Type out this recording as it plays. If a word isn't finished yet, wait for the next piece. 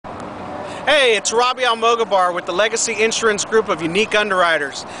Hey, it's Robbie Almogabar with the Legacy Insurance Group of Unique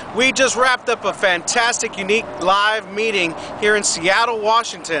Underwriters. We just wrapped up a fantastic Unique live meeting here in Seattle,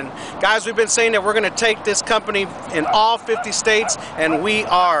 Washington. Guys, we've been saying that we're going to take this company in all 50 states, and we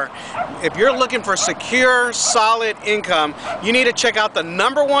are. If you're looking for secure, solid income, you need to check out the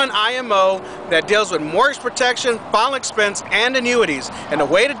 #1 IMO that deals with mortgage protection, final expense, and annuities. And the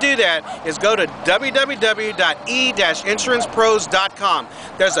way to do that is go to www.e-insurancepros.com.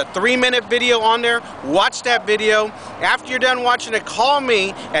 There's a 3-minute video on there. Watch that video. After you're done watching it, call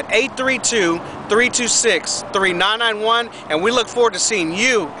me at 832-326-3991, and we look forward to seeing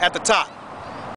you at the top.